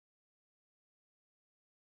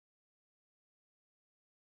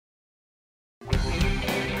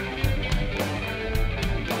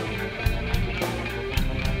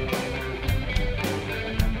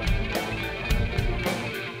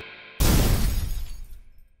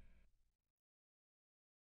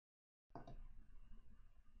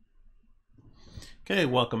Okay,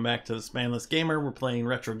 welcome back to the Spanless Gamer. We're playing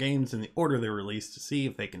retro games in the order they're released to see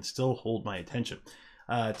if they can still hold my attention.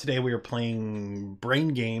 Today we are playing Brain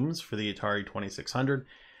Games for the Atari 2600.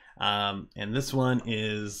 And this one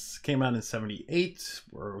came out in '78.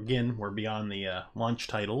 We're beyond the launch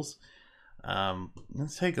titles.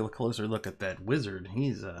 Let's take a closer look at that wizard.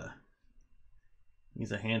 He's a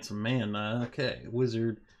handsome man. Okay,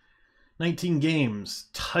 wizard. 19 games.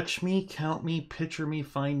 Touch me, count me, picture me,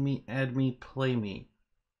 find me, add me, play me.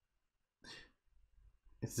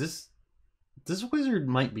 This wizard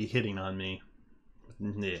might be hitting on me.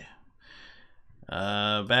 Yeah.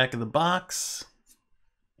 Back of the box.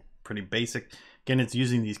 Pretty basic. Again, it's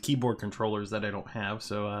using these keyboard controllers that I don't have,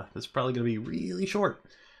 so this is probably going to be really short.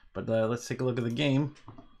 But let's take a look at the game.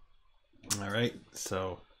 Alright,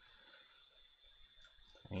 so...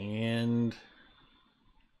 And...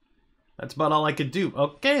 that's about all I could do.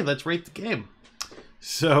 Okay, let's rate the game.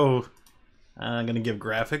 So, I'm going to give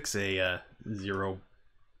graphics a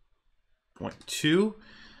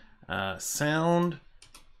 0.2. Sound,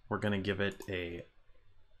 we're going to give it a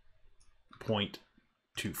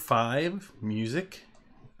 0.25. Music,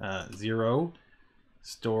 0.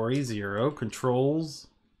 Story, 0. Controls,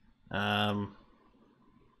 I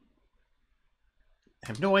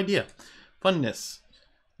have no idea. Funness,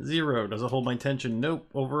 0. Does it hold my attention? Nope.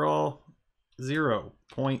 Overall,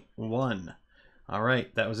 0.1. All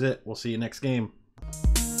right, that was it. We'll see you next game.